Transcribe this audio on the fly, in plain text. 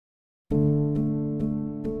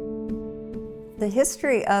The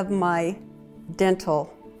history of my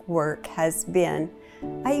dental work has been,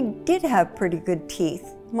 I did have pretty good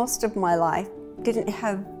teeth most of my life. Didn't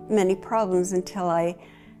have many problems until I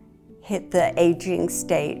hit the aging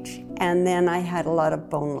stage, and then I had a lot of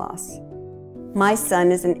bone loss. My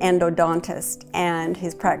son is an endodontist, and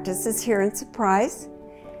his practice is here in Surprise.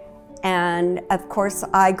 And of course,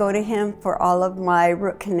 I go to him for all of my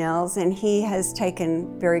root canals, and he has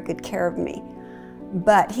taken very good care of me.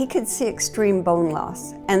 But he could see extreme bone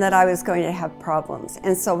loss and that I was going to have problems.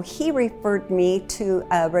 And so he referred me to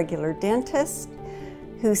a regular dentist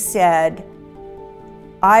who said,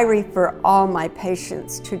 I refer all my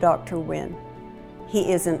patients to Dr. Wynn.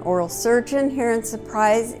 He is an oral surgeon here in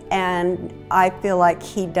Surprise, and I feel like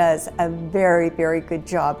he does a very, very good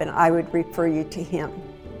job, and I would refer you to him.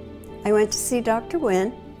 I went to see Dr.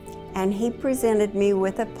 Wynn, and he presented me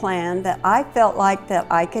with a plan that I felt like that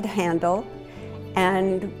I could handle,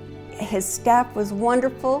 and his staff was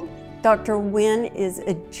wonderful. Dr. Wynn is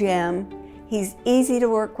a gem. He's easy to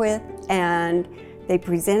work with, and they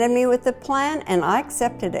presented me with a plan, and I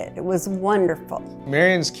accepted it. It was wonderful.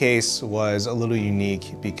 Mariane's case was a little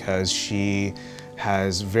unique because she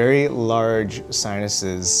has very large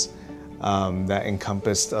sinuses that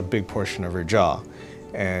encompassed a big portion of her jaw.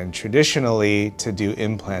 And traditionally, to do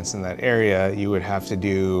implants in that area, you would have to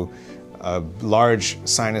do a large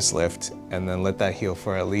sinus lift and then let that heal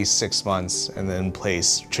for at least 6 months and then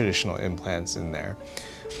place traditional implants in there.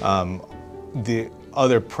 The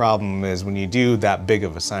other problem is when you do that big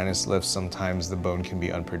of a sinus lift, sometimes the bone can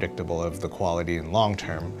be unpredictable of the quality in long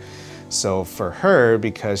term. So for her,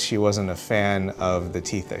 because she wasn't a fan of the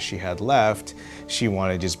teeth that she had left, she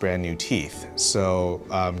wanted just brand new teeth. So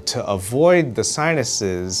to avoid the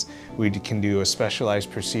sinuses, we can do a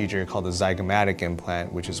specialized procedure called a zygomatic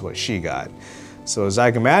implant, which is what she got. So a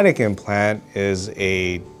zygomatic implant is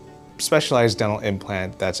a specialized dental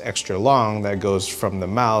implant that's extra long that goes from the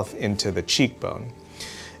mouth into the cheekbone.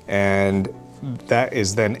 And that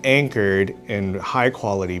is then anchored in high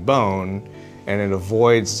quality bone, and it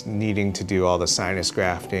avoids needing to do all the sinus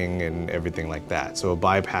grafting and everything like that. So it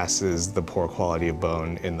bypasses the poor quality of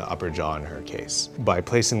bone in the upper jaw in her case. By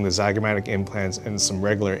placing the zygomatic implants and some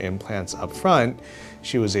regular implants up front,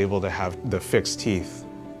 she was able to have the fixed teeth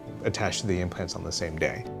attached to the implants on the same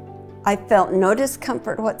day. I felt no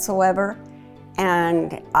discomfort whatsoever,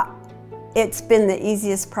 and it's been the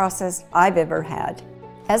easiest process I've ever had.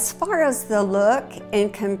 As far as the look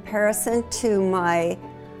in comparison to my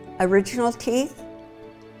original teeth,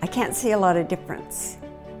 I can't see a lot of difference.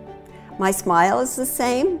 My smile is the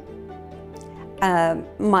same.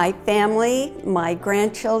 My family, my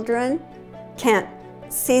grandchildren can't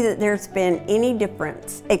see that there's been any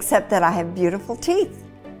difference, except that I have beautiful teeth,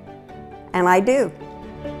 and I do.